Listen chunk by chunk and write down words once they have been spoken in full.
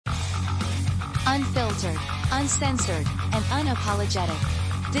Unfiltered, uncensored, and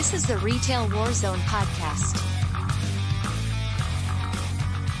unapologetic. This is the Retail Warzone podcast.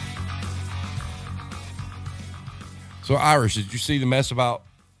 So, Irish, did you see the mess about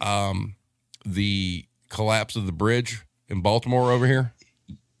the collapse of the bridge in Baltimore over here?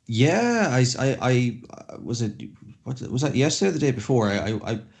 Yeah, I was it. What was that? Yesterday, or the day before?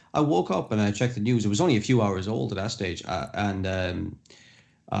 I woke up and I checked the news. It was only a few hours old at that stage, but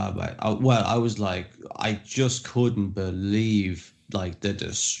I was like, I just couldn't believe like the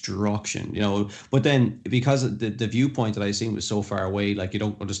destruction, But then because the viewpoint that I seen was so far away, like you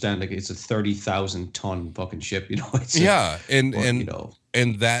don't understand, like it's a 30,000 ton fucking ship, It's and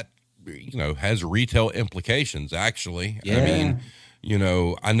that has retail implications. Actually, yeah. I mean,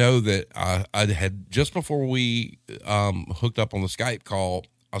 I know that I had just before we hooked up on the Skype call,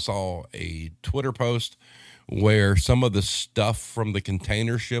 I saw a Twitter post where some of the stuff from the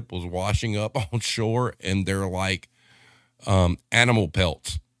container ship was washing up on shore, and they're like animal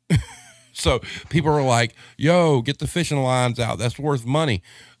pelts. So people are like, yo, get the fishing lines out. That's worth money.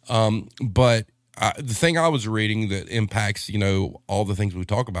 But the thing I was reading that impacts, all the things we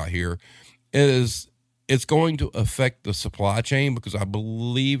talk about here is it's going to affect the supply chain, because I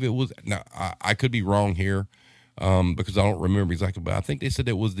believe it was, now I could be wrong here, because I don't remember exactly, but I think they said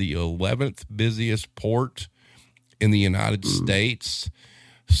it was the 11th busiest port in the United States.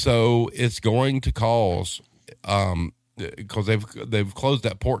 So it's going to cause, because they've closed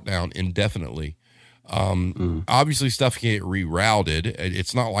that port down indefinitely. Obviously stuff can get rerouted.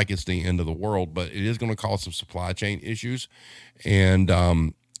 It's not like it's the end of the world, but it is going to cause some supply chain issues. And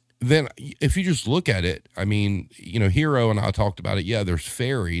then if you just look at it, I mean, Hero and I talked about it. Yeah, there's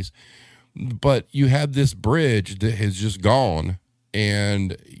ferries, but you have this bridge that has just gone,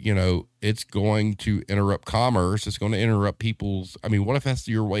 and it's going to interrupt commerce. It's going to interrupt people's, I mean, what if that's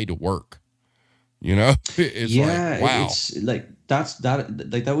your way to work? It's like, wow. It's like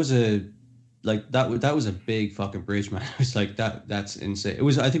that was a big fucking bridge, man. It's like that's insane.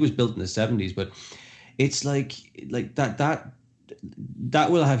 I think it was built in the 70s, but it's like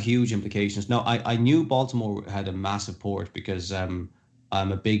that will have huge implications. Now, I knew Baltimore had a massive port because I'm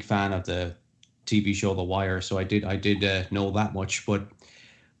a big fan of the TV show The Wire, so I did know that much. But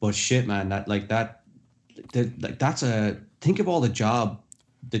shit, man, think of all the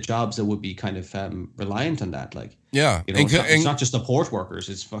jobs that would be kind of reliant on that. Like, yeah, it's not just the port workers;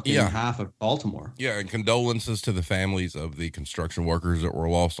 it's fucking half of Baltimore. Yeah, and condolences to the families of the construction workers that were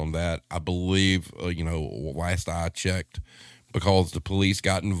lost on that. I believe, last I checked, because the police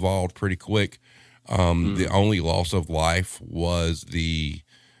got involved pretty quick, the only loss of life was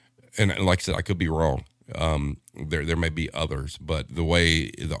and like I said, I could be wrong. There may be others, but the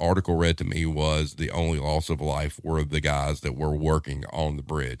way the article read to me was the only loss of life were the guys that were working on the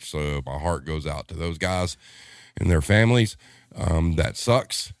bridge. So my heart goes out to those guys and their families. That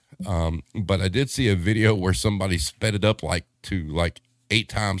sucks. But I did see a video where somebody sped it up to 8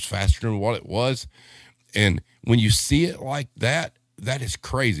 times faster than what it was. And when you see it like that, that is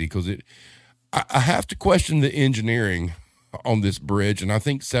crazy, because I have to question the engineering on this bridge, and I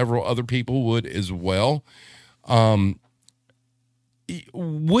think several other people would as well.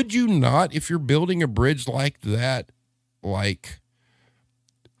 Would you not, if you're building a bridge like that,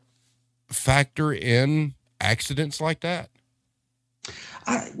 factor in accidents like that?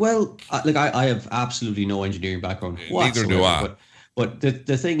 I have absolutely no engineering background whatsoever. Neither do I. But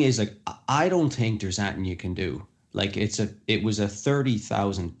the thing is, I don't think there's anything you can do. Like, it was a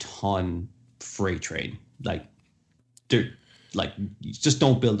 30,000 ton freight train. You just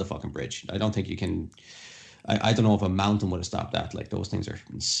don't build a fucking bridge. I don't think you can. I don't know if a mountain would have stopped that. Like, those things are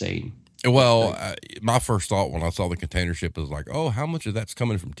insane. Well, my first thought when I saw the container ship was like, oh, how much of that's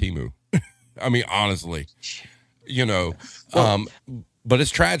coming from Temu? I mean, honestly, but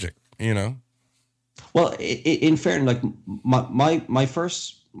it's tragic, Well, in fairness, like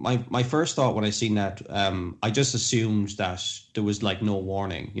my first thought when I seen that, I just assumed that there was like no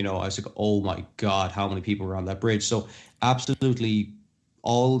warning. I was like, oh my God, how many people were on that bridge? So absolutely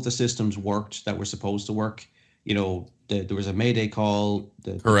all the systems worked that were supposed to work. There was a Mayday call.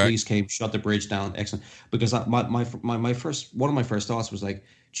 The police came, shut the bridge down. Excellent. Because one of my first thoughts was like,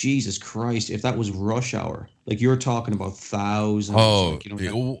 Jesus Christ, if that was rush hour, like you're talking about thousands. Oh,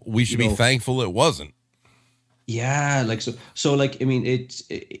 we should be thankful it wasn't. Yeah, so I mean,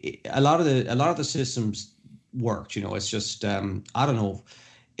 a lot of the systems worked. It's just I don't know,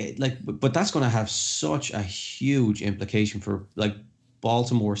 but that's going to have such a huge implication for like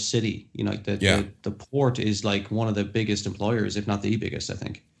Baltimore City. The port is like one of the biggest employers, if not the biggest, I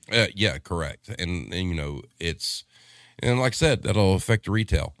think. Yeah, correct. And it's, and like I said, that'll affect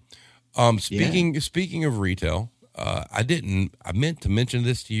retail. Speaking of retail, I meant to mention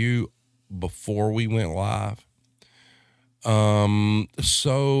this to you before we went live.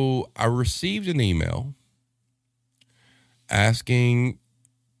 So I received an email asking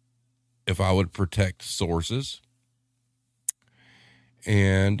if I would protect sources.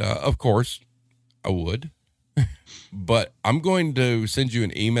 And, of course I would, but I'm going to send you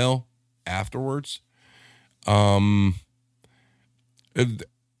an email afterwards.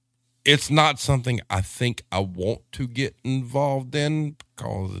 It's not something I think I want to get involved in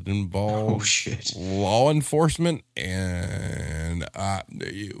because it involves law enforcement, and I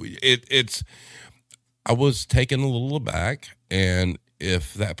was taken a little aback. And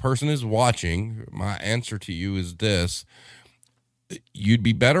if that person is watching, my answer to you is this: you'd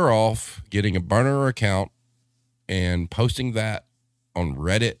be better off getting a burner account and posting that on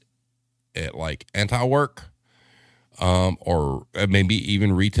Reddit at like Anti-Work. Or maybe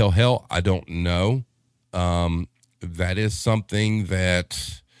even Retail Hell. I don't know. That is something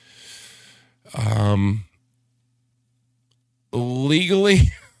that, legally,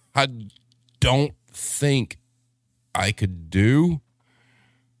 I don't think I could do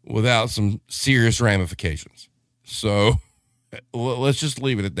without some serious ramifications. So let's just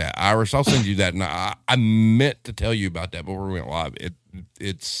leave it at that. Iris, I'll send you that. And I meant to tell you about that before we went live.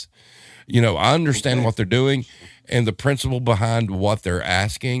 It's, I understand what they're doing and the principle behind what they're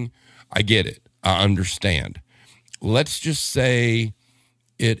asking. I get it. I understand. Let's just say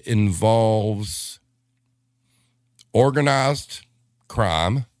it involves organized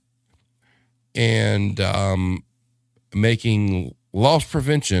crime and making loss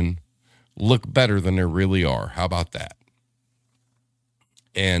prevention look better than they really are. How about that?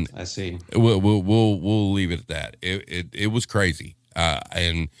 And I see. We'll leave it at that. It was crazy. Yeah.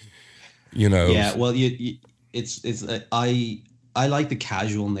 Well, I like the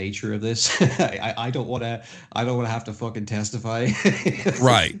casual nature of this. I don't want to have to fucking testify.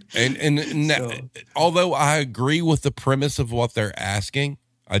 Right. And so, although I agree with the premise of what they're asking,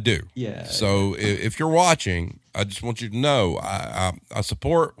 I do. Yeah. So if you're watching, I just want you to know I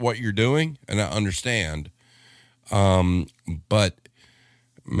support what you're doing and I understand. But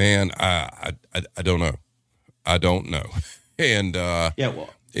man, I don't know. I don't know. And well,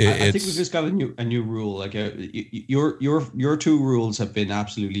 I think we've just got a new rule. Like your two rules have been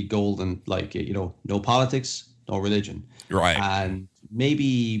absolutely golden. Like no politics, no religion, right? And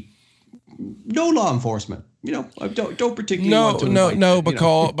maybe no law enforcement. Don't particularly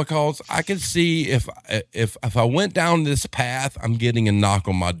because I could see if I went down this path, I'm getting a knock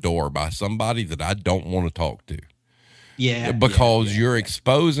on my door by somebody that I don't want to talk to. Yeah, because you're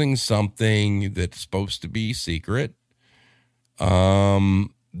exposing something that's supposed to be secret.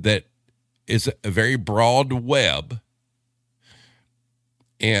 That is a very broad web.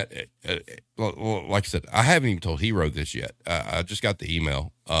 And like I said, I haven't even told Hero this yet. I just got the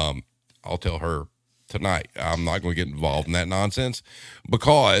email. I'll tell her tonight. I'm not going to get involved in that nonsense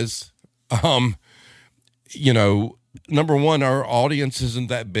because, number one, our audience isn't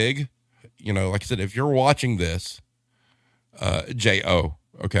that big. Like I said, if you're watching this, J-O,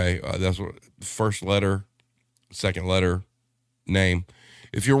 okay, that's what first letter, second letter, name.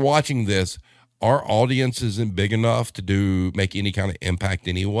 If you're watching this, our audience isn't big enough to make any kind of impact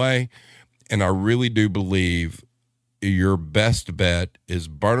anyway. And I really do believe your best bet is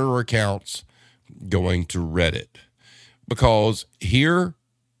burner accounts going to Reddit, because here,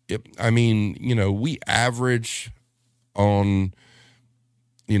 we average on,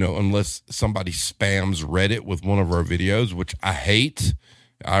 unless somebody spams Reddit with one of our videos, which I hate.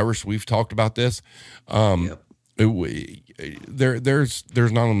 Irish, we've talked about this. Yep.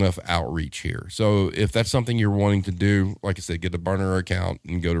 There's not enough outreach here. So if that's something you're wanting to do, like I said, get a burner account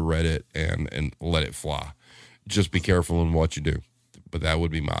and go to Reddit and let it fly. Just be careful in what you do. But that would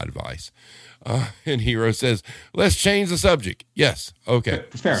be my advice. And Hero says, let's change the subject. Yes. Okay.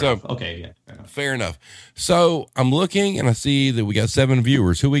 Fair enough. Okay. Yeah. Fair enough. So I'm looking and I see that we got 7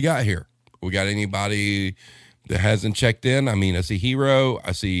 viewers. Who we got here? We got anybody that hasn't checked in? I see Hero.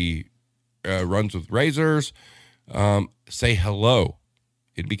 I see Runs with Razors. Say hello.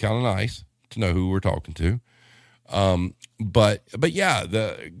 It'd be kind of nice to know who we're talking to. But yeah,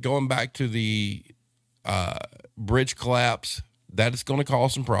 going back to the bridge collapse, that is going to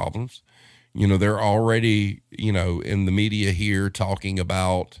cause some problems. They're already, in the media here talking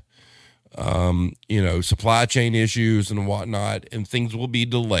about, supply chain issues and whatnot, and things will be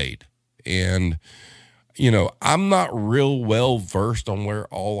delayed. And, I'm not real well versed on where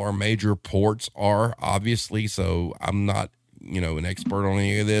all our major ports are, obviously. So I'm not, an expert on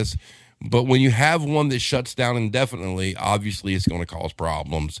any of this, But when you have one that shuts down indefinitely, obviously it's going to cause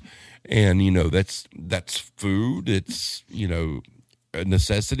problems. And, that's food, it's,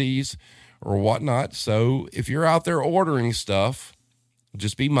 necessities or whatnot. So if you're out there ordering stuff,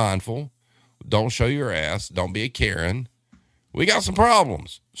 just be mindful. Don't show your ass. Don't be a Karen. We got some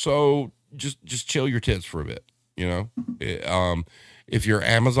problems. So just chill your tits for a bit. If your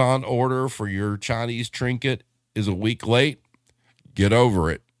Amazon order for your Chinese trinket is a week late, get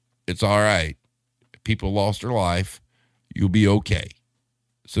over it. It's all right. People lost their life. You'll be okay.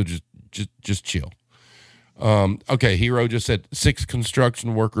 So just chill. Okay. Hero just said 6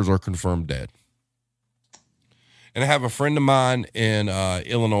 construction workers are confirmed dead. And I have a friend of mine in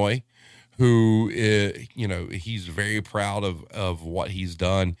Illinois who, he's very proud of what he's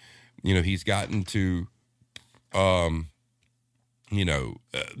done. He's gotten to, the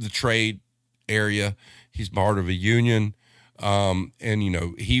trade area. He's part of a union. And,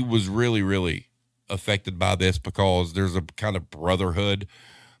 he was really, really affected by this because there's a kind of brotherhood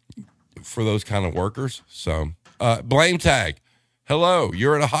for those kind of workers. So, Blame Tag. Hello,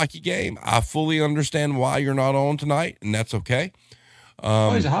 you're at a hockey game. I fully understand why you're not on tonight, and that's okay.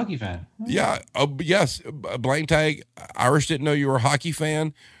 He's a hockey fan. Yeah. Yes. Blame Tag. Irish didn't know you were a hockey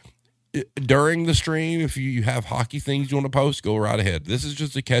fan. During the stream, if you have hockey things you want to post, go right ahead. This is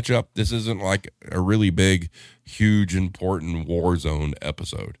just a catch up. This isn't like a really big, huge, important Warzone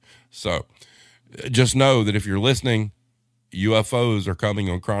episode. So just know that if you're listening, UFOs are coming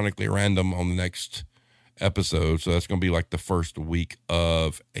on Chronically Random on the next episode. So that's going to be like the first week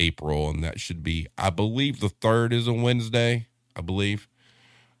of April. And that should be, I believe the 3rd is a Wednesday, I believe.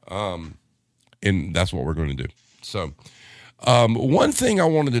 And that's what we're going to do. So, one thing I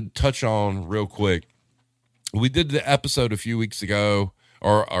wanted to touch on real quick, we did the episode a few weeks ago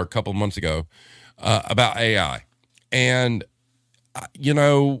or a couple of months ago, about AI. And,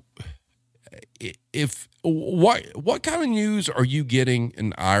 what kind of news are you getting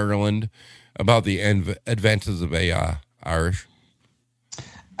in Ireland about the advances of AI, Irish?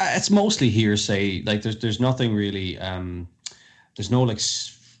 It's mostly hearsay. Like there's nothing really. There's no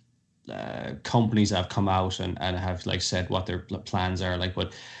companies that have come out and have said what their plans are.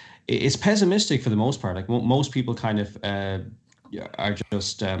 But it's pessimistic for the most part. Like most people kind of are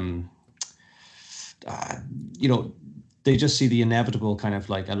just they just see the inevitable kind of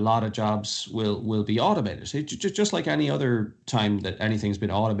a lot of jobs will be automated. So just like any other time that anything's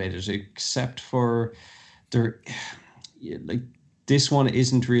been automated, except for this one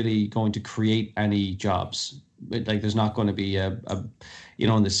isn't really going to create any jobs. There's not going to be a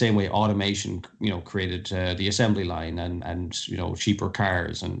in the same way automation, created the assembly line and cheaper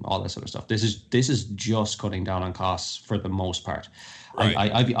cars and all that sort of stuff. This is just cutting down on costs for the most part. Right.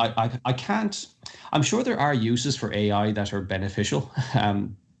 I can't. I'm sure there are uses for AI that are beneficial,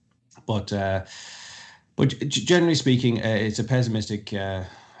 but generally speaking, it's a pessimistic kind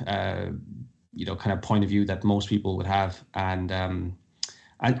of point of view that most people would have, and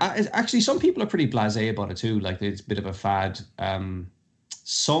actually some people are pretty blasé about it too. It's a bit of a fad.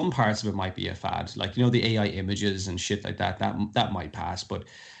 Some parts of it might be a fad, the AI images and shit like that. That might pass, but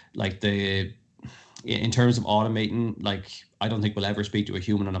in terms of automating, I don't think we'll ever speak to a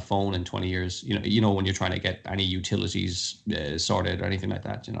human on a phone in 20 years. When you're trying to get any utilities sorted or anything like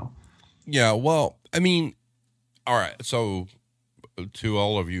that. Yeah. Well, I mean, all right. So, to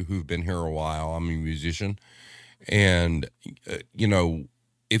all of you who've been here a while, I'm a musician, and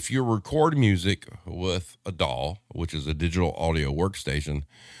if you record music with a DAW, which is a digital audio workstation,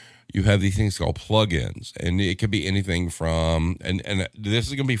 you have these things called plugins, and it could be anything from, and this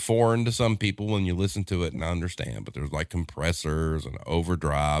is going to be foreign to some people when you listen to it and understand, but there's compressors and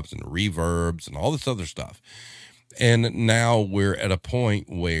overdrives and reverbs and all this other stuff. And now we're at a point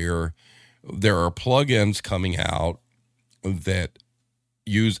where there are plugins coming out that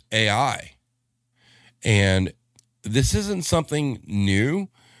use AI, and this isn't something new.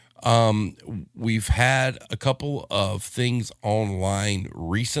 We've had a couple of things online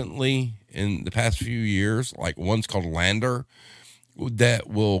recently in the past few years, one's called Lander, that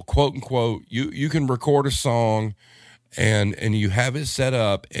will quote unquote, you can record a song and you have it set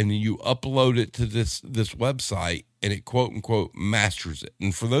up and you upload it to this website and it quote unquote masters it.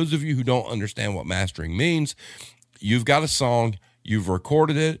 And for those of you who don't understand what mastering means, you've got a song, you've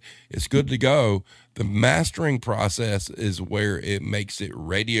recorded it, it's good to go. The mastering process is where it makes it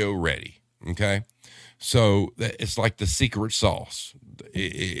radio ready. Okay. So it's like the secret sauce.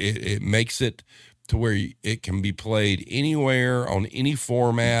 It makes it to where it can be played anywhere on any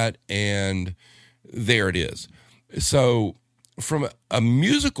format, and there it is. So from a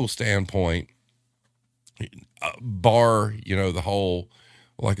musical standpoint, bar, the whole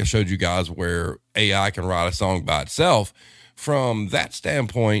like I showed you guys, where AI can write a song by itself. From that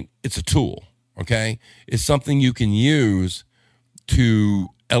standpoint, it's a tool, okay? It's something you can use to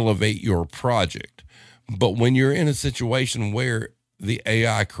elevate your project. But when you're in a situation where the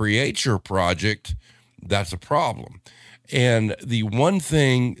AI creates your project, that's a problem. And the one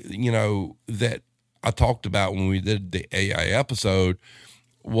thing, that I talked about when we did the AI episode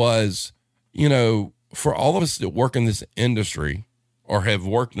was, for all of us that work in this industry or have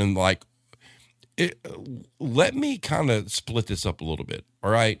worked in let me kind of split this up a little bit.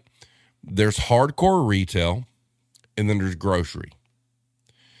 All right. There's hardcore retail and then there's grocery.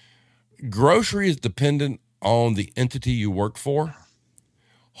 Grocery is dependent on the entity you work for.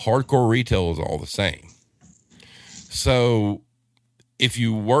 Hardcore retail is all the same. So if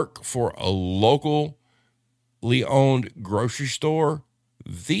you work for a locally owned grocery store,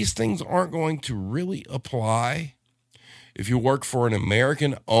 these things aren't going to really apply. If you work for an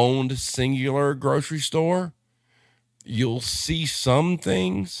American-owned singular grocery store, you'll see some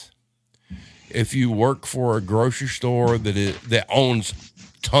things. If you work for a grocery store that owns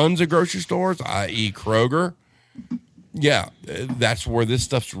tons of grocery stores, i.e. Kroger, yeah, that's where this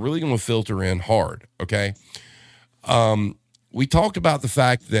stuff's really going to filter in hard, okay? We talked about the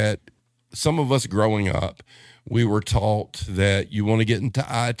fact that some of us growing up, we were taught that you want to get into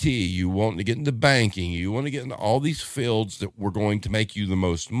IT, you want to get into banking, you want to get into all these fields that were going to make you the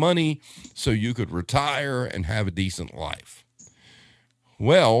most money so you could retire and have a decent life.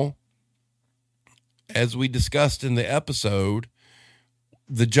 Well, as we discussed in the episode,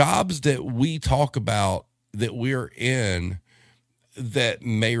 the jobs that we talk about that we're in that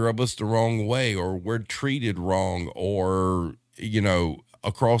may rub us the wrong way, or we're treated wrong, or,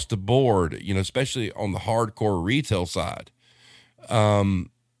 across the board, especially on the hardcore retail side.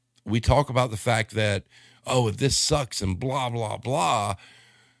 We talk about the fact that, this sucks and blah, blah, blah,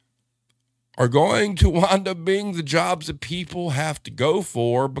 are going to wind up being the jobs that people have to go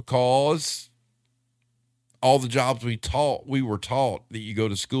for, because all the jobs we were taught that you go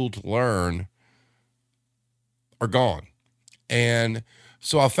to school to learn are gone. And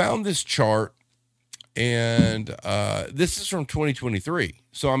so I found this chart, and this is from 2023.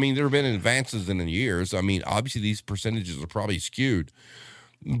 So, there have been advances in the years. Obviously these percentages are probably skewed,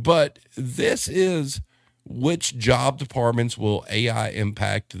 but this is which job departments will AI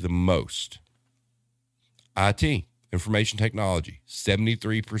impact the most. IT, information technology,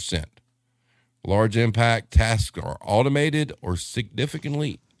 73%. Large impact tasks are automated or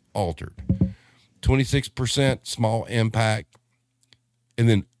significantly altered. 26% small impact, and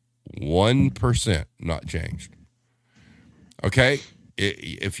then 1% not changed. Okay,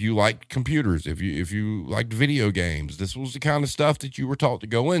 if you like computers, if you liked video games, this was the kind of stuff that you were taught to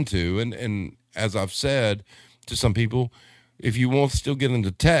go into. And as I've said to some people, if you want to still get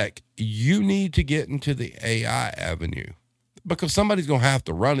into tech, you need to get into the AI avenue, because somebody's going to have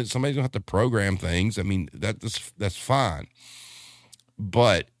to run it. Somebody's going to have to program things. That's fine.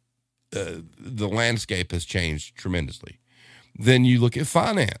 But the landscape has changed tremendously. Then you look at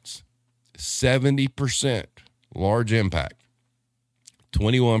finance, 70% large impact,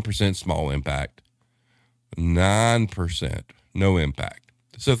 21% small impact, 9% no impact.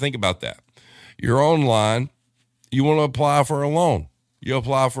 So think about that. You're online, you want to apply for a loan. You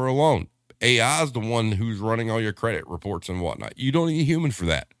apply for a loan. AI is the one who's running all your credit reports and whatnot. You don't need a human for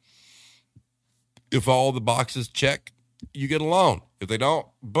that. If all the boxes check, you get a loan. If they don't,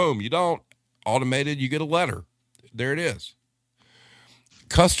 boom, you don't. Automated, you get a letter. There it is.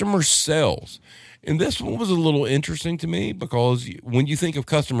 Customer sales. And this one was a little interesting to me, because when you think of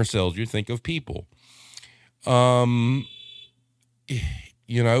customer sales, you think of people. If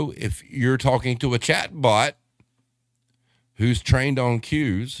you're talking to a chat bot who's trained on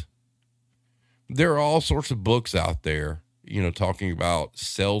cues, there are all sorts of books out there, talking about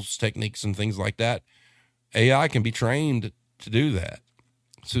sales techniques and things like that. AI can be trained to do that.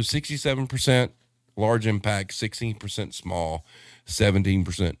 So 67% large impact, 16% small,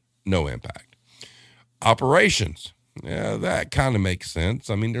 17% no impact. Operations. Yeah, that kind of makes sense.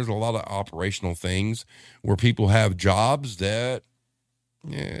 There's a lot of operational things where people have jobs that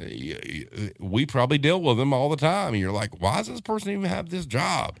we probably deal with them all the time. And you're like, why does this person even have this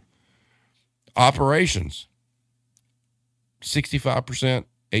job? Operations. 65%,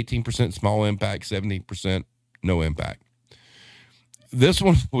 18% small impact, 17% no impact. This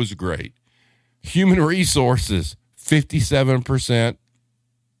one was great. Human resources, 57%,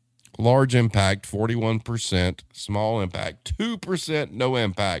 large impact, 41%, small impact, 2% no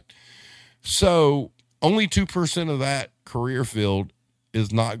impact. So only 2% of that career field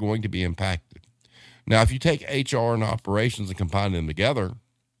is not going to be impacted. Now, if you take HR and operations and combine them together,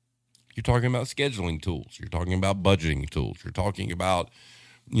 You're talking about scheduling tools. You're talking about budgeting tools. You're talking about,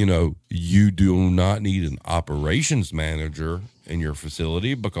 you do not need an operations manager in your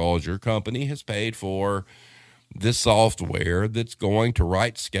facility because your company has paid for this software that's going to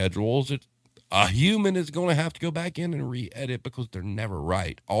write schedules. A human is going to have to go back in and re-edit because they're never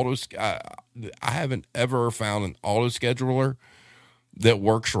right. I haven't ever found an auto scheduler that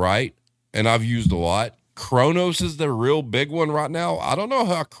works right, and I've used a lot. Kronos is the real big one right now. I don't know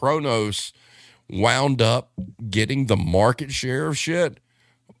how Kronos wound up getting the market share of shit,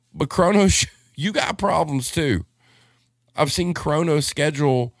 but Kronos, you got problems too. I've seen Kronos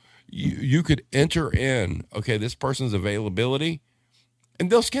schedule. You could enter in, okay, this person's availability, and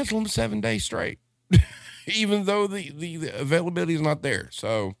they'll schedule them 7 days straight, even though the availability is not there.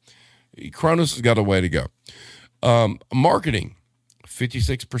 So Kronos has got a way to go. Marketing,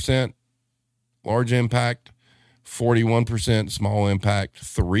 56% large impact, 41% small impact,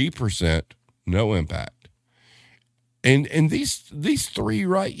 3% no impact. And these three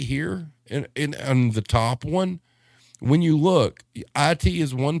right here, and the top one, when you look, IT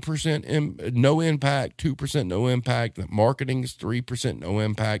is 1% no impact, 2% no impact. Marketing is 3% no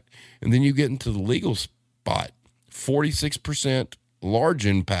impact. And then you get into the legal spot, 46% large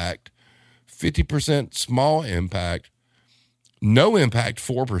impact, 50% small impact, no impact,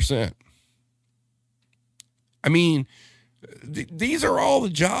 4%. I mean, these are all the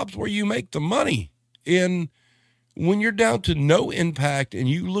jobs where you make the money. And when you're down to no impact and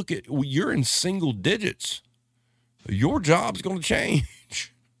you look at, you're in single digits, your job's going to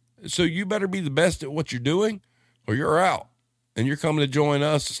change. So you better be the best at what you're doing or you're out. And you're coming to join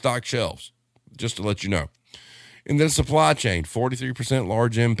us to stock shelves, just to let you know. And then supply chain, 43%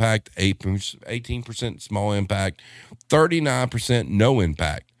 large impact, 18% small impact, 39% no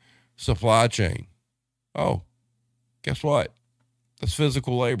impact. Supply chain. Oh, guess what? That's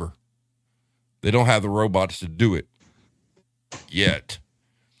physical labor. They don't have the robots to do it yet.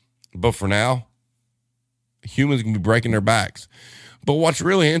 But for now, humans can be breaking their backs. But what's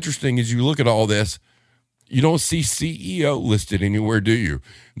really interesting is you look at all this, you don't see CEO listed anywhere, do you?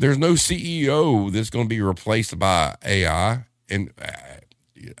 There's no CEO that's going to be replaced by AI. And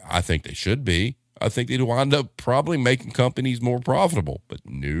I think they should be. I think they'd wind up probably making companies more profitable. But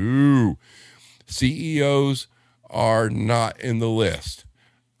no, CEOs are not in the list.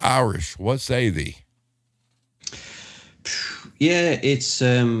 Irish, what say thee? Yeah, it's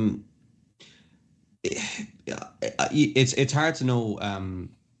hard to know,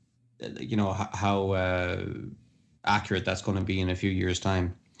 how accurate that's going to be in a few years'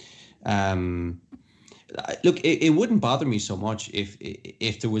 time. Look, it wouldn't bother me so much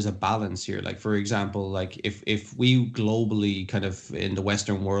if there was a balance here. Like, for example, like if we globally kind of in the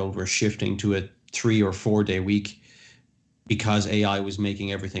Western world were shifting to a 3 or 4 day week because AI was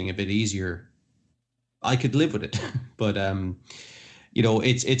making everything a bit easier, I could live with it. But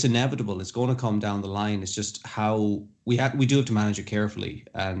it's inevitable. It's going to come down the line. It's just how we do have to manage it carefully.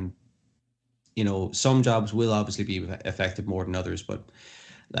 And some jobs will obviously be affected more than others. But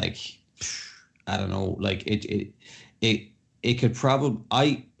like, I don't know. Like it could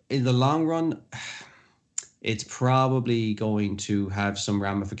probably in the long run, it's probably going to have some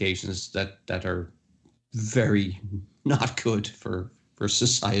ramifications that are very not good for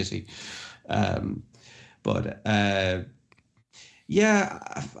society. But yeah,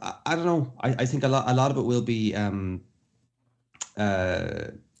 I don't know. I think a lot of it will be in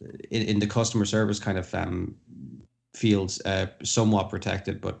the customer service kind of fields, somewhat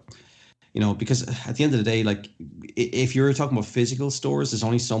protected. But because at the end of the day, like if you're talking about physical stores, there's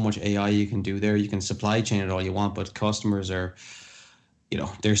only so much AI you can do there. You can supply chain it all you want, but customers are,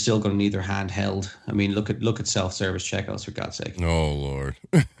 they're still going to need their handheld. I mean, look at self-service checkouts, for God's sake. Oh Lord.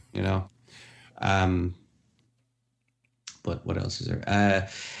 But what else is there?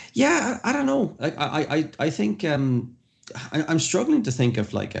 Yeah, I don't know. Like I think I'm struggling to think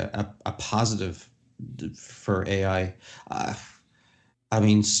of like a positive for AI. I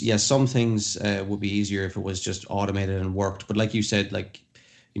mean, yeah, some things would be easier if it was just automated and worked. But like you said, like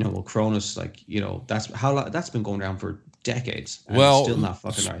Kronos, like that's been going down for decades. And well, it's still not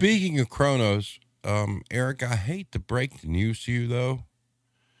fucking right. Speaking of Kronos, Eric, I hate to break the news to you though,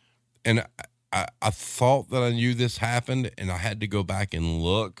 and I thought that I knew this happened, and I had to go back and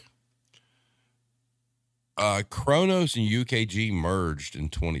look. Kronos and UKG merged in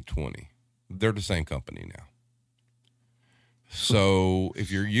 2020. They're the same company now. So if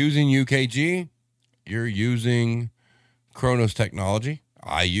you're using UKG, you're using Kronos technology.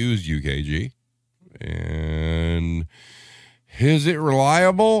 I use UKG. And is it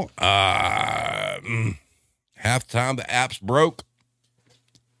reliable? Half the time the app's broke.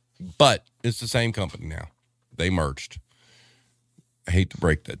 but it's the same company now. They merged. I hate to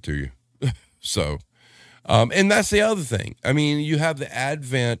break that to you. So, and that's the other thing. I mean, you have the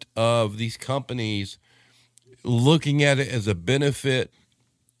advent of these companies looking at it as a benefit.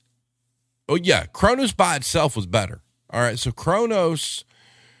 Oh yeah, Kronos by itself was better. All right, so Kronos,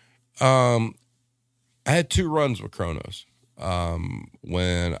 I had 2 runs with Kronos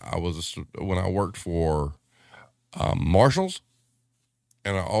when I worked for Marshalls,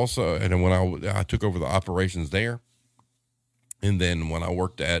 and when I took over the operations there, and then when I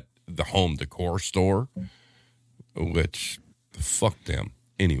worked at the home decor store, which fuck them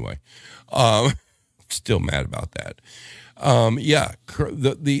anyway. Still mad about that. Yeah,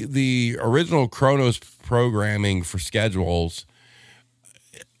 the original Kronos programming for schedules,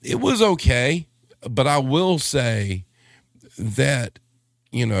 it was okay, but I will say that,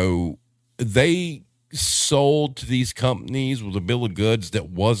 you know, they sold to these companies with a bill of goods that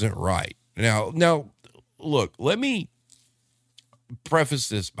wasn't right. Now, look, let me preface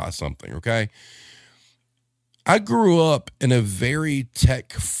this by something, okay? I grew up in a very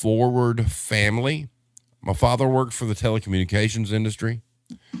tech-forward family. My father worked for the telecommunications industry.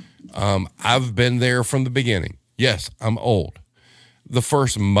 I've been there from the beginning. Yes, I'm old. The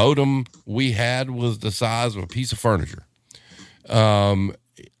first modem we had was the size of a piece of furniture.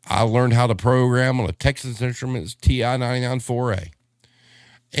 I learned how to program on a Texas Instruments TI-99-4A.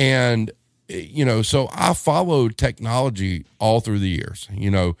 And, you know, so I followed technology all through the years.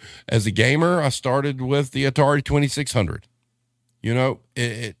 You know, as a gamer, I started with the Atari 2600. You know,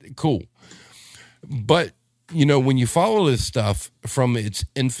 cool. But, you know, when you follow this stuff from its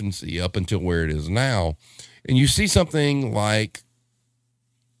infancy up until where it is now, and you see something like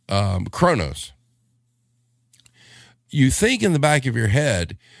Kronos, you think in the back of your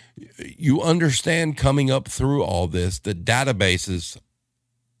head, you understand coming up through all this, that databases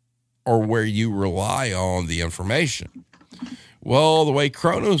are where you rely on the information. Well, the way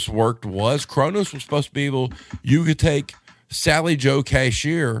Kronos worked was Kronos was supposed to be able, you could take Sally Joe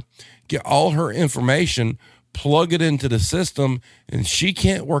Cashier, get all her information, plug it into the system, and she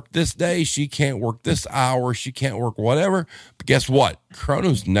can't work this day, she can't work this hour, she can't work whatever. But guess what?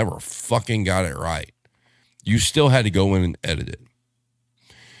 Kronos never fucking got it right. You still had to go in and edit it.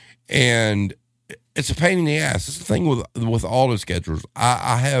 And it's a pain in the ass. It's the thing with auto schedulers.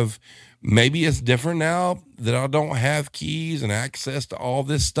 I have, maybe it's different now that I don't have keys and access to all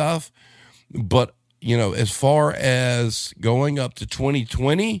this stuff. But, you know, as far as going up to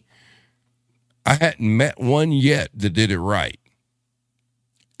 2020, I hadn't met one yet that did it right.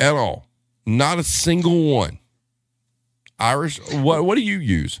 At all. Not a single one. Irish, what do you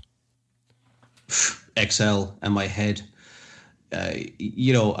use? Excel and my head.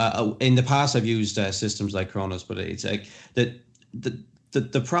 You know, in the past I've used systems like Kronos, but it's like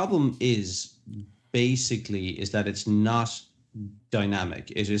the problem is that it's not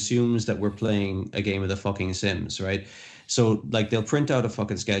dynamic. It assumes that we're playing a game of the fucking Sims, right? So like they'll print out a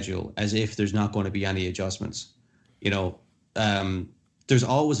fucking schedule as if there's not going to be any adjustments. You know, there's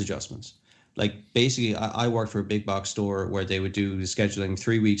always adjustments. Like basically I worked for a big box store where they would do the scheduling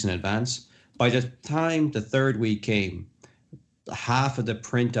 3 weeks in advance. By the time the third week came, half of the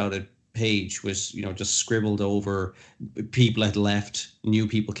printout page was, you know, just scribbled over. People had left, new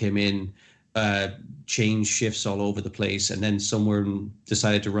people came in, changed shifts all over the place, and then someone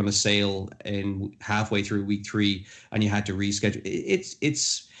decided to run a sale in halfway through week 3, and you had to reschedule.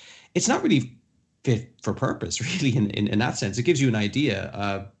 It's not really fit for purpose, really. In that sense, it gives you an idea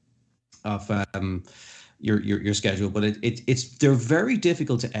of your schedule, but they're very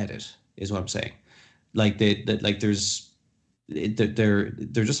difficult to edit, is what I'm saying. Like they're just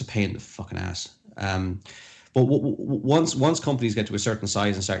a pain in the fucking ass. But once companies get to a certain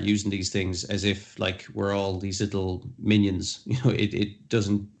size and start using these things as if like we're all these little minions, you know, it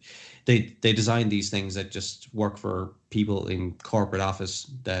doesn't. They design these things that just work for people in corporate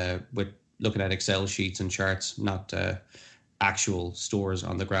office with looking at Excel sheets and charts, not actual stores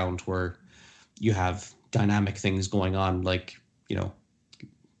on the ground where you have dynamic things going on, like, you know,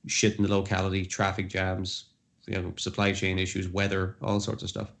 shit in the locality, traffic jams, you know, supply chain issues, weather, all sorts of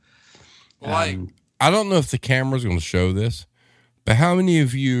stuff. Like, I don't know if the camera's going to show this, but how many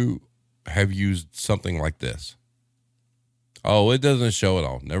of you have used something like this? Oh, it doesn't show at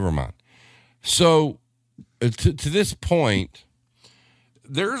all. Never mind. So to this point,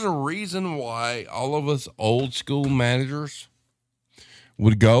 there's a reason why all of us old school managers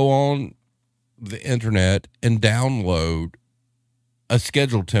would go on the internet and download a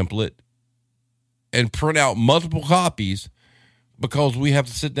schedule template and print out multiple copies, because we have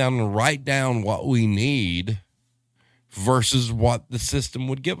to sit down and write down what we need versus what the system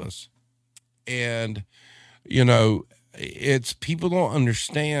would give us. And, you know, it's people don't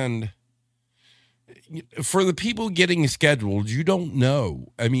understand. For the people getting scheduled, you don't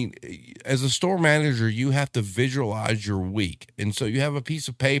know. I mean, as a store manager, you have to visualize your week. And so you have a piece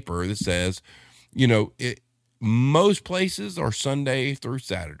of paper that says, you know, most places are Sunday through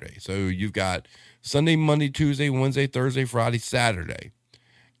Saturday. So you've got Sunday, Monday, Tuesday, Wednesday, Thursday, Friday, Saturday.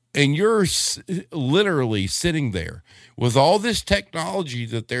 And you're literally sitting there with all this technology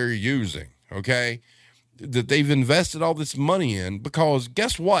that they're using, okay, that they've invested all this money in, because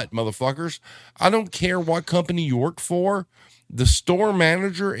guess what, motherfuckers? I don't care what company you work for. The store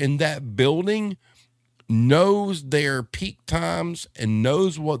manager in that building knows their peak times and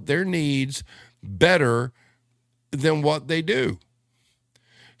knows what their needs better than what they do.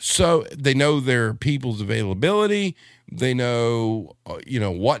 So they know their people's availability. They know, you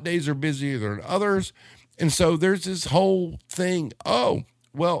know, what days are busier than others. And so there's this whole thing. Oh,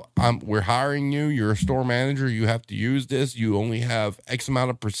 well, we're hiring you. You're a store manager. You have to use this. You only have X amount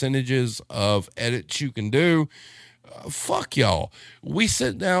of percentages of edits you can do. Fuck y'all. We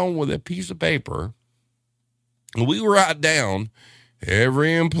sit down with a piece of paper and we write down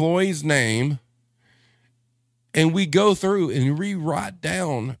every employee's name, and we go through and rewrite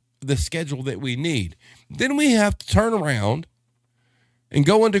down the schedule that we need. Then we have to turn around and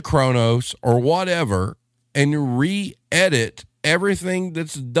go into Kronos or whatever and re-edit everything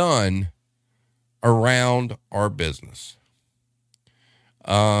that's done around our business.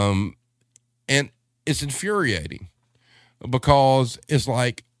 And it's infuriating because it's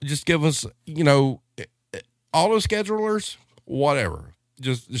like, just give us, you know, auto schedulers, whatever,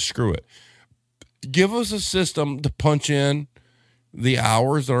 just screw it. Give us a system to punch in the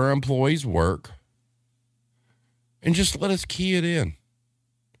hours that our employees work and just let us key it in.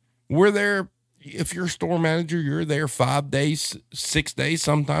 We're there. If you're a store manager, you're there 5 days, 6 days,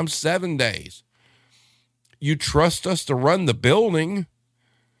 sometimes 7 days. You trust us to run the building.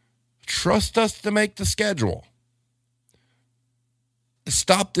 Trust us to make the schedule.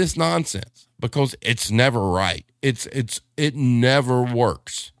 Stop this nonsense, because it's never right. It never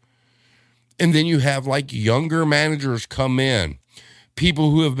works. And then you have like younger managers come in, people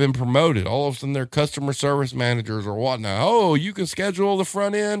who have been promoted. All of a sudden they're customer service managers or whatnot. Oh, you can schedule the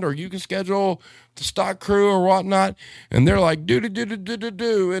front end, or you can schedule the stock crew or whatnot. And they're like, do.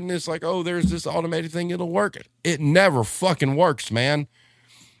 And it's like, oh, there's this automated thing. It'll work. It never fucking works, man.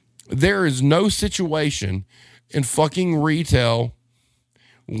 There is no situation in fucking retail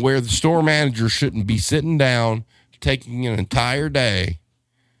where the store manager shouldn't be sitting down, taking an entire day,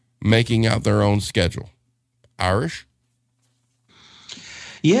 making out their own schedule. Irish?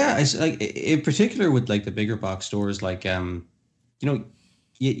 Yeah, it's like, in particular with like the bigger box stores, like you know,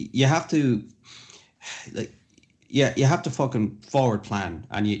 you have to, like, yeah, you have to fucking forward plan,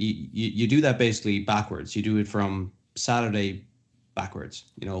 and you do that basically backwards. You do it from Saturday backwards,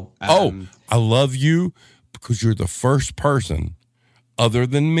 you know. I love you because you're the first person other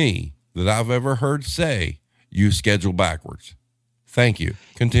than me that I've ever heard say you schedule backwards. Thank you.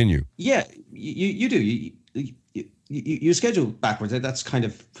 Continue. Yeah, you do. You schedule backwards. That's kind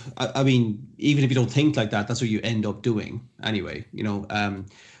of, I mean, even if you don't think like that, that's what you end up doing anyway, you know.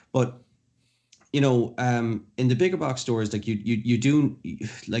 But, you know, in the bigger box stores, like you do,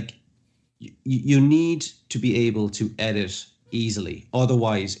 like, you need to be able to edit easily.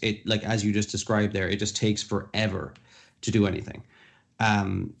 Otherwise, it, like, as you just described there, it just takes forever to do anything.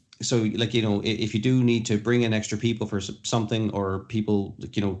 So, like, you know, if you do need to bring in extra people for something, or people,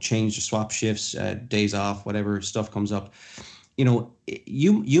 you know, change the swap shifts, days off, whatever stuff comes up, you know,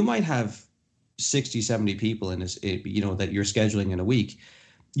 you might have 60, 70 people in this, you know, that you're scheduling in a week.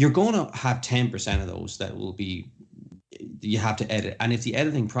 You're going to have 10% of those that will be, you have to edit. And if the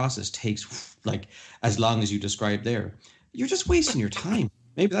editing process takes like as long as you described there, you're just wasting your time.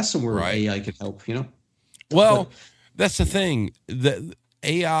 Maybe that's somewhere right. AI could help, you know? Well, that's the thing. The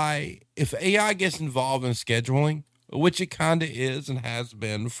AI, if AI gets involved in scheduling, which it kind of is and has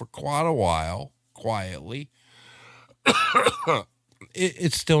been for quite a while, quietly,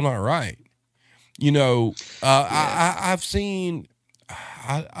 it's still not right. You know, I've seen,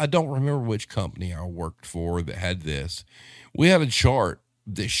 I don't remember which company I worked for that had this. We had a chart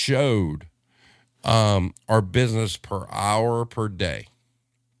that showed our business per hour per day.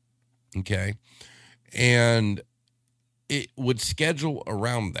 Okay. And it would schedule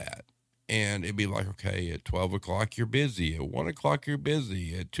around that. And it'd be like, okay, at 12 o'clock, you're busy. At 1 o'clock, you're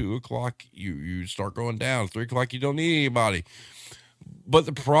busy. At 2 o'clock, you start going down. 3 o'clock, you don't need anybody. But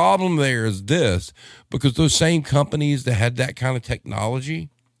the problem there is this, because those same companies that had that kind of technology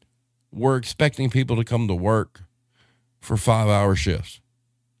were expecting people to come to work for 5-hour shifts.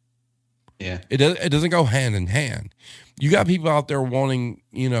 Yeah. It doesn't go hand in hand. You got people out there wanting,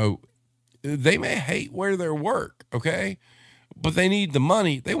 they may hate where they work, okay? But they need the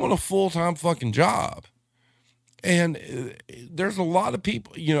money. They want a full-time fucking job. And there's a lot of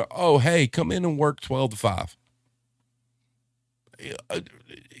people, oh, hey, come in and work 12 to 5.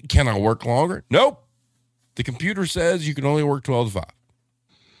 Can I work longer? Nope. The computer says you can only work 12 to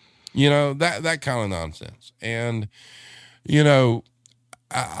 5. That kind of nonsense. And,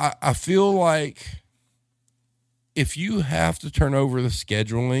 I feel like if you have to turn over the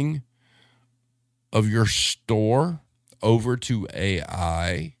scheduling of your store over to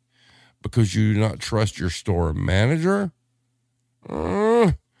AI because you do not trust your store manager,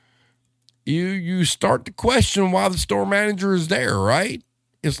 you start to question why the store manager is there, right?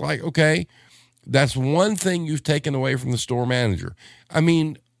 It's like, okay, that's one thing you've taken away from the store manager. I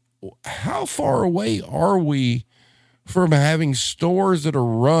mean, how far away are we from having stores that are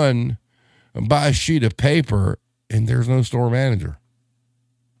run by a sheet of paper and there's no store manager?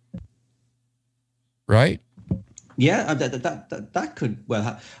 Right? Yeah, that could well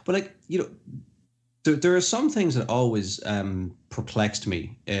happen. But there are some things that always perplexed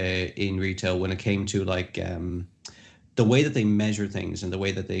me in retail when it came to the way that they measure things and the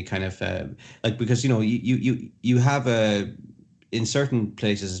way that they kind of because you have in certain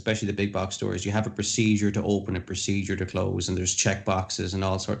places, especially the big box stores, you have a procedure to open, a procedure to close, and there's check boxes and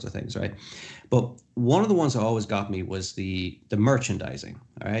all sorts of things, right? But one of the ones that always got me was the merchandising.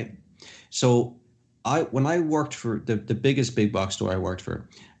 All right, so when I worked for the biggest big box store I worked for,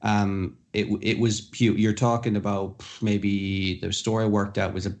 it was you're talking about maybe the store I worked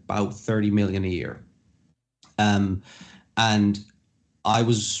at was about 30 million a year, and I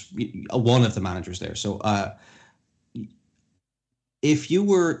was one of the managers there. So if you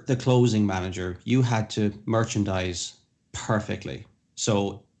were the closing manager, you had to merchandise perfectly.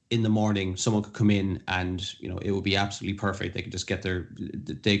 So in the morning, someone could come in and, it would be absolutely perfect. They could just get their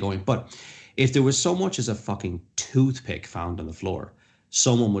day going. But if there was so much as a fucking toothpick found on the floor,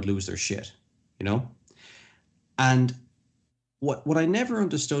 someone would lose their shit, And what I never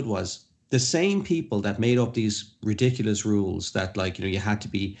understood was the same people that made up these ridiculous rules that it had to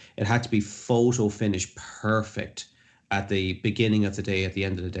be photo finish perfect at the beginning of the day, at the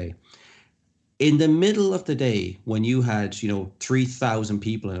end of the day. In the middle of the day, when you had, 3,000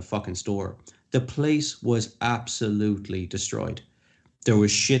 people in a fucking store, the place was absolutely destroyed. There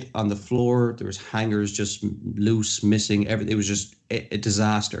was shit on the floor. There was hangers just loose, missing, everything. It was just a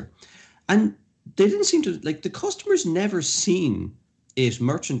disaster. And they didn't seem to, the customers never seen it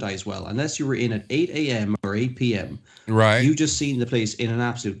merchandise well, unless you were in at 8 a.m. or 8 p.m. Right. You just seen the place in an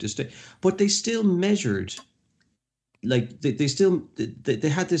absolute state. But they still measured, they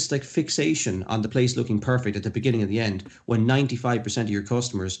had this fixation on the place looking perfect at the beginning and the end, when 95% of your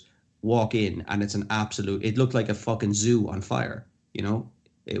customers walk in and it's it looked like a fucking zoo on fire.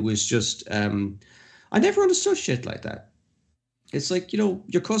 It was just, I never understood shit like that. It's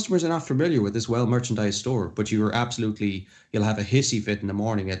your customers are not familiar with this well merchandised store, but you'll have a hissy fit in the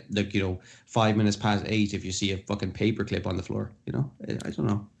morning at 5 minutes past 8 if you see a fucking paperclip on the floor. I don't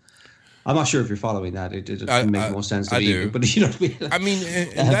know. I'm not sure if you're following that. It doesn't make more sense to me. Do. But you know what I mean? I mean,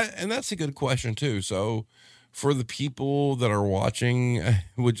 and that's a good question too. So for the people that are watching,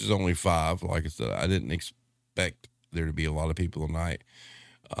 which is only 5, like I said, I didn't expect there to be a lot of people tonight.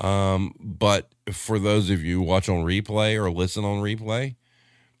 But for those of you who watch on replay or listen on replay,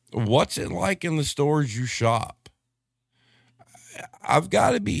 what's it like in the stores you shop? I've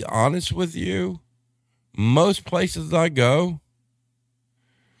got to be honest with you. Most places I go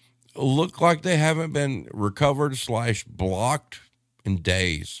look like they haven't been recovered / blocked in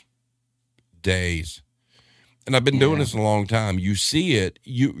days. And I've been doing this a long time. You see it,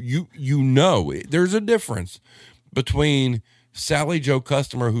 there's a difference between Sally Joe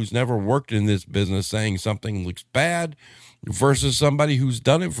customer who's never worked in this business saying something looks bad versus somebody who's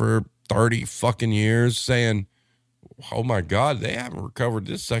done it for 30 fucking years saying, oh my God, they haven't recovered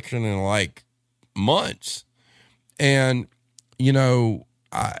this section in months. And,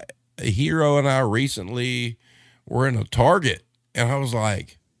 Hero and I recently were in a Target, and I was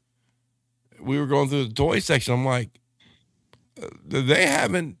like, we were going through the toy section. I'm like, they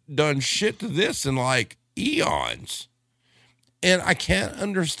haven't done shit to this in eons. And I can't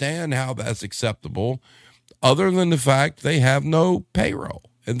understand how that's acceptable other than the fact they have no payroll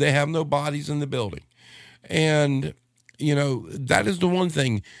and they have no bodies in the building. And, that is the one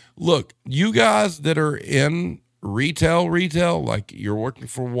thing. Look, you guys that are in retail, like you're working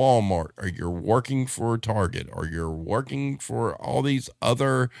for Walmart or you're working for Target or you're working for all these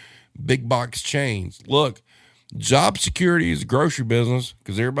other big box chains. Look, Job security is a grocery business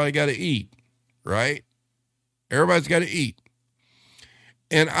because everybody got to eat, right? Everybody's got to eat.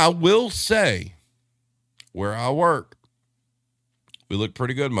 And I will say, where I work, we look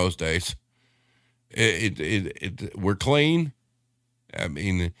pretty good most days. We're clean. I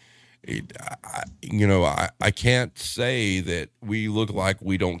mean, I can't say that we look like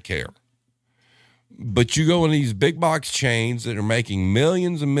we don't care. But you go in these big box chains that are making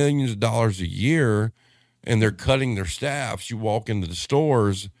millions and millions of dollars a year, and they're cutting their staffs. You walk into the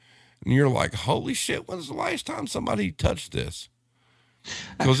stores, and you're like, holy shit, when's the last time somebody touched this?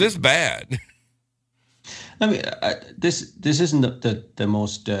 Because it's bad. I mean, this isn't the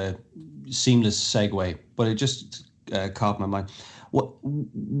most seamless segue, but it just caught my mind.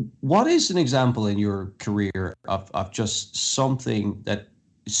 What is an example in your career of just something that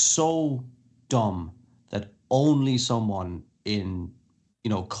is so dumb that only someone in,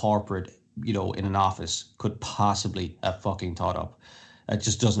 corporate, in an office could possibly have fucking thought up? It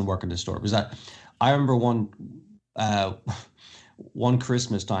just doesn't work in the store. Was that, I remember one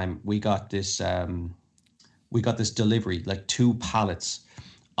Christmas time we got this delivery, like 2 pallets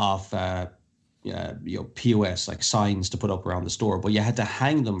of POS, like signs to put up around the store, but you had to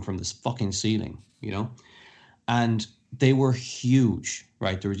hang them from this fucking ceiling, and they were huge,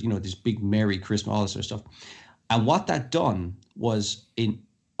 right? There was, this big Merry Christmas, all this sort of stuff. And what that done was, in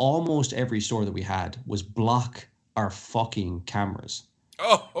almost every store that we had, was block our fucking cameras.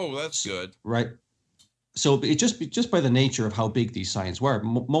 Oh, that's good. Right. So it just by the nature of how big these signs were,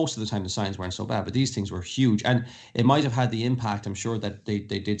 most of the time the signs weren't so bad, but these things were huge, and it might have had the impact. I'm sure that they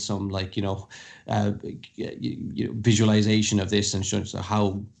did some visualization of this and showed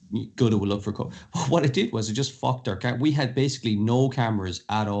how good it would look for. What it did was it just fucked our camera. We had basically no cameras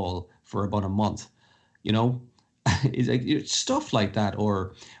at all for about a month. It's like stuff like that,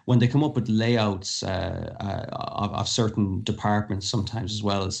 or when they come up with layouts of certain departments sometimes as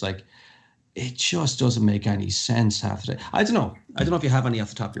well. It's like, it just doesn't make any sense half the day. I don't know if you have any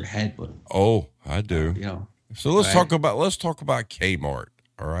off the top of your head, but I do. So let's talk about Kmart.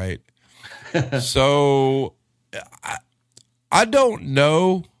 All right. So I don't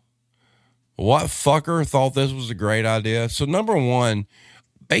know what fucker thought this was a great idea. So number one,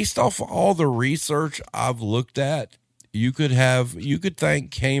 based off all the research I've looked at, you could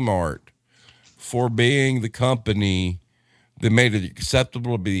thank Kmart for being the company that made it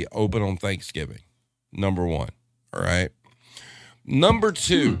acceptable to be open on Thanksgiving. Number one. All right. Number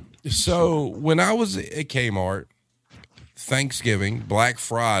two. So when I was at Kmart, Thanksgiving, Black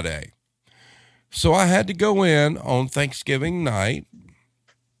Friday. So I had to go in on Thanksgiving night.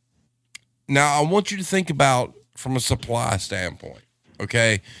 Now I want you to think about from a supply standpoint.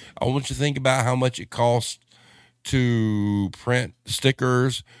 Okay. I want you to think about how much it costs to print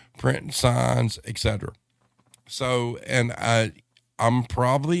stickers, print signs, etc. So, and I'm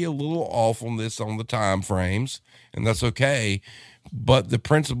probably a little off on this on the time frames, and that's okay, but the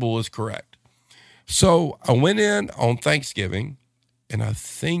principle is correct. So I went in on Thanksgiving, and I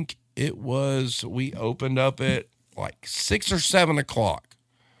think we opened up at like 6 or 7 o'clock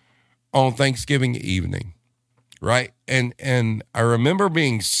on Thanksgiving evening, right? And I remember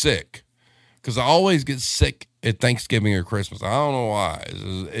being sick, because I always get sick at Thanksgiving or Christmas. I don't know why.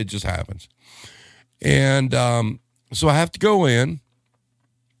 It just happens. And so I have to go in,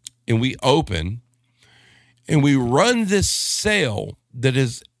 and we open, and we run this sale that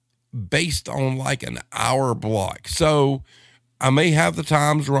is based on like an hour block. So I may have the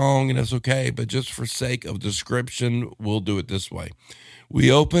times wrong, and that's okay, but just for sake of description, we'll do it this way.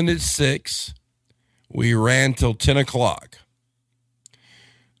 We opened at 6. We ran till 10 o'clock.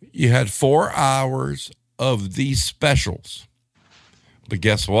 You had 4 hours of these specials. But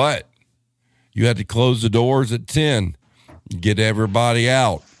guess what? You had to close the doors at 10, get everybody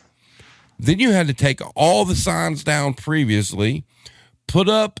out. Then you had to take all the signs down previously, put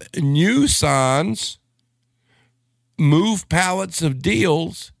up new signs, move pallets of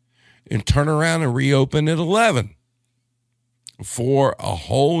deals, and turn around and reopen at 11 for a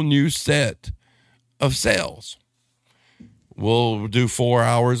whole new set of sales. We'll do 4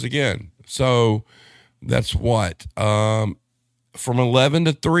 hours again. So that's what? From 11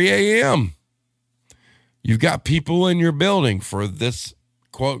 to 3 a.m., you've got people in your building for this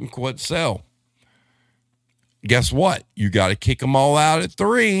quote unquote sale. Guess what? You got to kick them all out at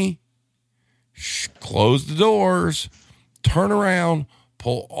 3, close the doors, turn around,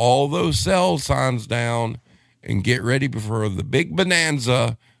 pull all those sale signs down, and get ready for the big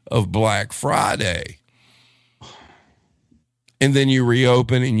bonanza of Black Friday. And then you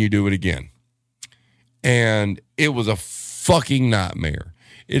reopen and you do it again. And it was a fucking nightmare.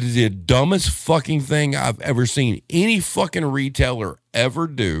 It is the dumbest fucking thing I've ever seen any fucking retailer ever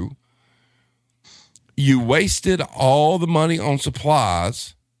do. You wasted all the money on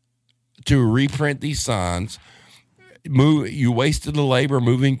supplies to reprint these signs. You wasted the labor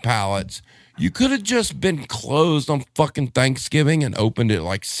moving pallets. You could have just been closed on fucking Thanksgiving and opened at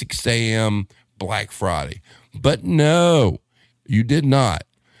like 6 a.m. Black Friday. But no, you did not.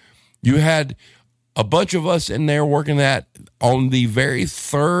 You had a bunch of us in there working that on the very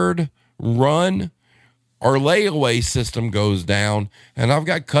third run. Our layaway system goes down, and I've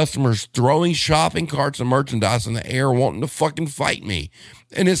got customers throwing shopping carts and merchandise in the air wanting to fucking fight me.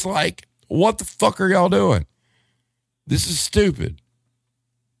 And it's like, what the fuck are y'all doing? This is stupid.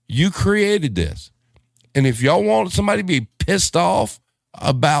 You created this. And if y'all want somebody to be pissed off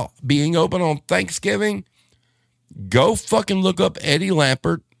about being open on Thanksgiving, go fucking look up Eddie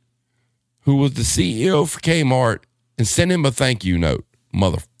Lampert, who was the CEO for Kmart, and send him a thank you note,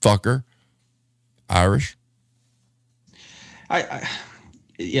 motherfucker. Irish. I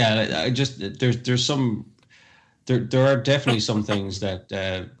just there's some there are definitely some things that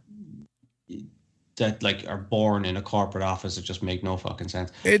that like are born in a corporate office that just make no fucking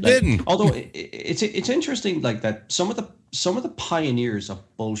sense. It didn't. Although it's interesting, like that some of the pioneers of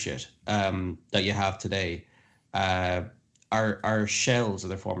bullshit that you have today are shells of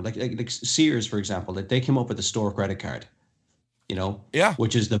their form. Like Sears, for example, that they came up with the store credit card. Yeah,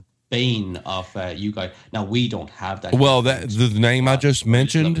 which is the bane of you guys. Now we don't have that. Well, the name I just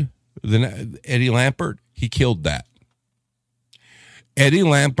mentioned, Eddie Lampert, he killed that. Eddie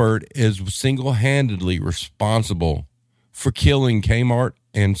Lampert is single-handedly responsible for killing Kmart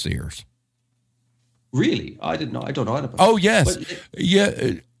and Sears. Really? I didn't know. I don't know about that. Oh, yes.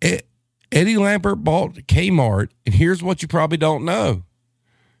 Eddie Lampert bought Kmart, and here's what you probably don't know.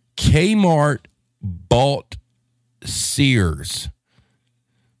 Kmart bought Sears.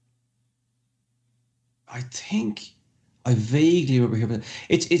 I think I vaguely remember hearing that.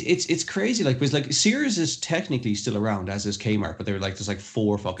 It's crazy. Like, because like Sears is technically still around, as is Kmart, but they're like there's like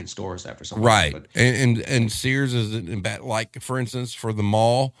 4 fucking stores left or something. Right, but, and Sears is in bad. Like for instance, for the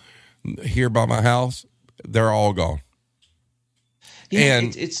mall here by my house, they're all gone. Yeah,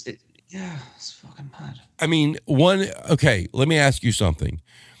 and it's fucking mad. I mean, okay, let me ask you something.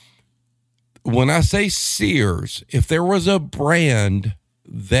 When I say Sears, if there was a brand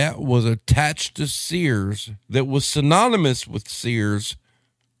that was attached to Sears that was synonymous with Sears,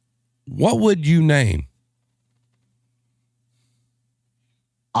 what would you name?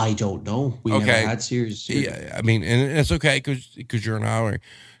 I don't know. We never had Sears. Yeah, I mean, and it's okay because you're an Irish.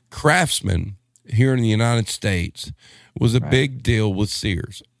 Craftsman here in the United States was a big deal with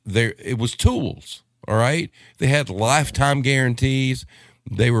Sears. It was tools, all right? They had lifetime guarantees.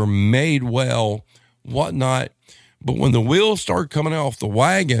 They were made well, whatnot. But when the wheels started coming off the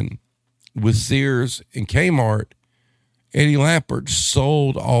wagon with Sears and Kmart, Eddie Lampert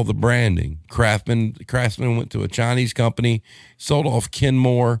sold all the branding. Craftsman went to a Chinese company, sold off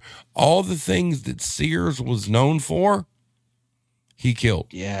Kenmore. All the things that Sears was known for, he killed.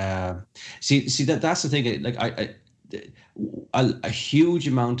 Yeah. See that's the thing. Like a huge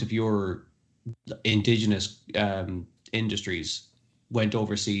amount of your indigenous industries went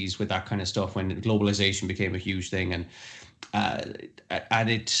overseas with that kind of stuff when globalization became a huge thing, and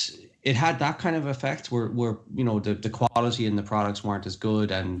it had that kind of effect where the quality in the products weren't as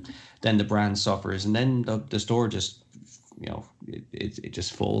good, and then the brand suffers, and then the store just it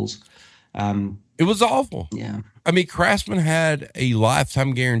just falls. It was awful. Yeah. I mean, Craftsman had a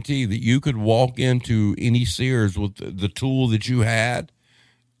lifetime guarantee that you could walk into any Sears with the tool that you had,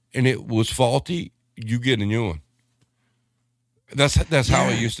 and it was faulty, you get a new one. That's how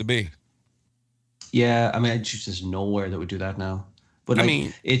it used to be. Yeah, I mean, there's nowhere that would do that now. But like, I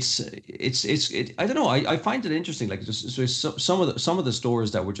mean, it's I don't know. I find it interesting. Like, some of the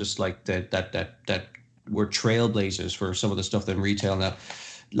stores that were just like that were trailblazers for some of the stuff that in retail now,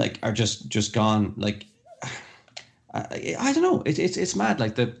 like, are just gone. Like, I don't know. It's mad.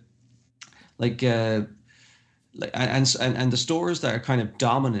 Like and the stores that are kind of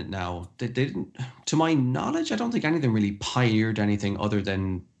dominant now, they didn't, to my knowledge, I don't think anything really pioneered anything other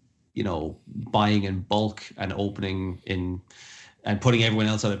than, buying in bulk and opening in and putting everyone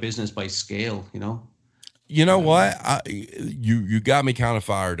else out of business by scale, You know what? You got me kind of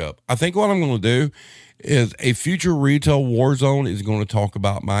fired up. I think what I'm going to do is a future retail war zone is going to talk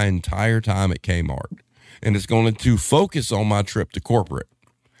about my entire time at Kmart, and it's going to focus on my trip to corporate.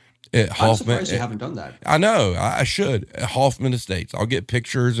 I'm surprised you haven't done that. I know. I should. At Hoffman Estates. I'll get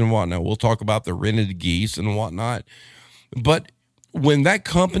pictures and whatnot. We'll talk about the rented geese and whatnot. But when that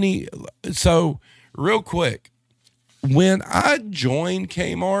company, so real quick, when I joined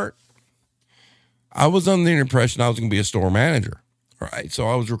Kmart, I was under the impression I was going to be a store manager. Right. So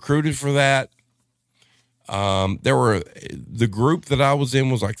I was recruited for that. The group that I was in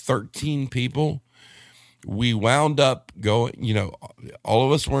was like 13 people. We wound up going, all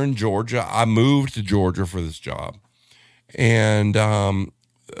of us were in Georgia. I moved to Georgia for this job. And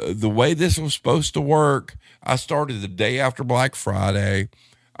the way this was supposed to work, I started the day after Black Friday.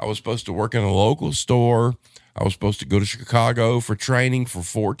 I was supposed to work in a local store. I was supposed to go to Chicago for training for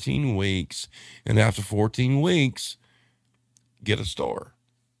 14 weeks. And after 14 weeks, get a store.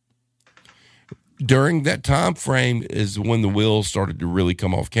 During that time frame is when the wheels started to really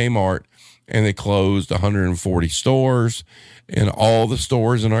come off Kmart, and they closed 140 stores, and all the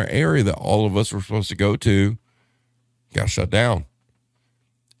stores in our area that all of us were supposed to go to got shut down.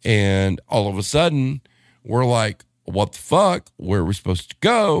 And all of a sudden, we're like, what the fuck? Where are we supposed to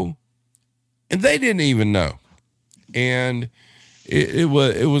go? And they didn't even know. And it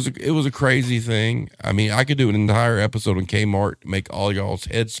was a crazy thing. I mean, I could do an entire episode on Kmart to make all y'all's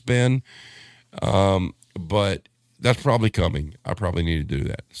heads spin. But that's probably coming. I probably need to do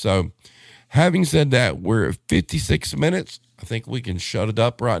that. So having said that, we're at 56 minutes. I think we can shut it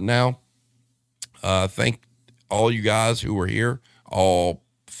up right now. Thank all you guys who were here, all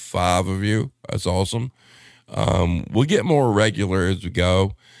 5 of you. That's awesome. We'll get more regular as we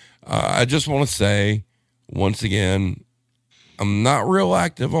go. I just want to say once again, I'm not real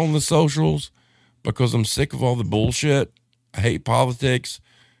active on the socials because I'm sick of all the bullshit. I hate politics.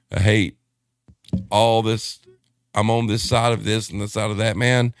 I hate all this. I'm on this side of this and this side of that,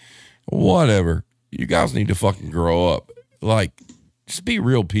 man. Whatever. You guys need to fucking grow up. Like, just be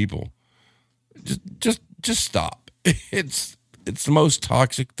real people. Just stop. It's the most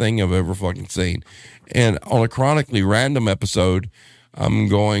toxic thing I've ever fucking seen. And on a chronically random episode, I'm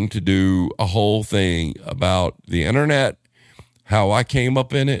going to do a whole thing about the internet, how I came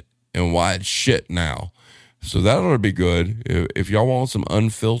up in it, and why it's shit now. So that ought to be good. If y'all want some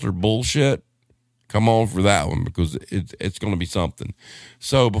unfiltered bullshit, come on for that one, because it's going to be something.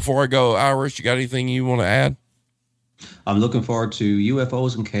 So before I go, Irish, you got anything you want to add? I'm looking forward to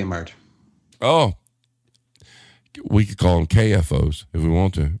UFOs and Kmart. Oh, we could call them KFOs if we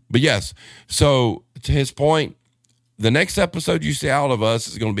want to. But yes, so to his point, the next episode you see out of us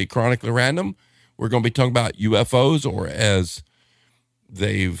is going to be chronically random. We're going to be talking about UFOs, or as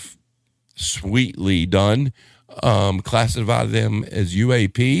they've sweetly done, classified them as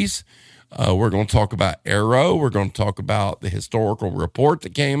UAPs. We're going to talk about Arrow. We're going to talk about the historical report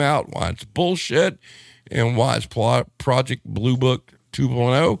that came out, why it's bullshit, and why it's Project Blue Book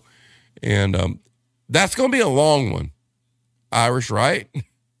 2.0. And that's going to be a long one. Irish, right?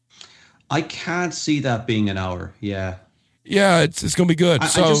 I can't see that being an hour. Yeah. Yeah, it's going to be good.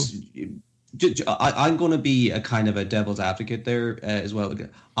 I'm going to be a kind of a devil's advocate there as well.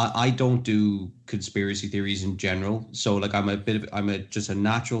 I don't do conspiracy theories in general, so like I'm just a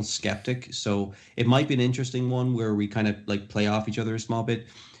natural skeptic. So it might be an interesting one where we kind of like play off each other a small bit.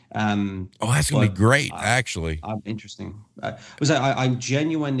 That's going to be great, actually. I'm interesting. I'm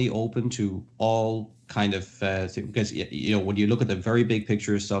genuinely open to all kind of because when you look at the very big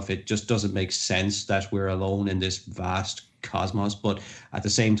picture of stuff, it just doesn't make sense that we're alone in this vast cosmos. But at the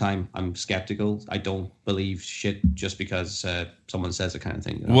same time, I'm skeptical. I don't believe shit just because someone says it, kind of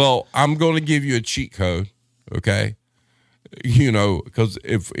thing. Well, I'm going to give you a cheat code, okay? Because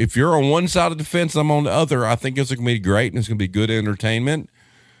if you're on one side of the fence, I'm on the other. I think it's going to be great and it's going to be good entertainment.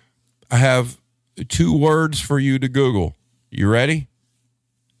 I have 2 words for you to Google. You ready?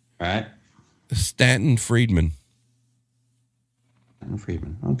 All right. Stanton Friedman. Stanton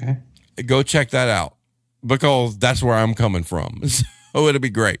Friedman. Okay. Go check that out, because that's where I'm coming from. So it'll be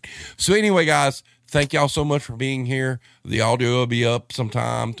great. So anyway, guys, thank y'all so much for being here. The audio will be up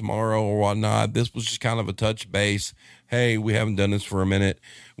sometime tomorrow or whatnot. This was just kind of a touch base. Hey, we haven't done this for a minute.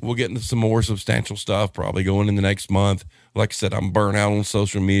 We'll get into some more substantial stuff probably going in the next month. Like I said, I'm burnt out on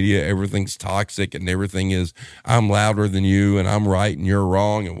social media. Everything's toxic and everything is, I'm louder than you and I'm right and you're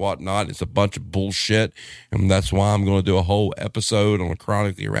wrong and whatnot. It's a bunch of bullshit. And that's why I'm going to do a whole episode on a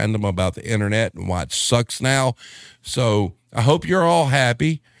chronically random about the internet and why it sucks now. So I hope you're all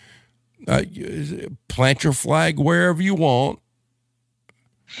happy. Plant your flag wherever you want.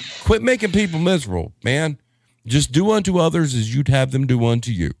 Quit making people miserable, man. Just do unto others as you'd have them do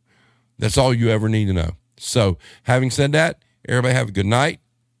unto you. That's all you ever need to know. So having said that, everybody have a good night.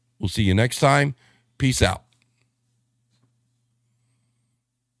 We'll see you next time. Peace out.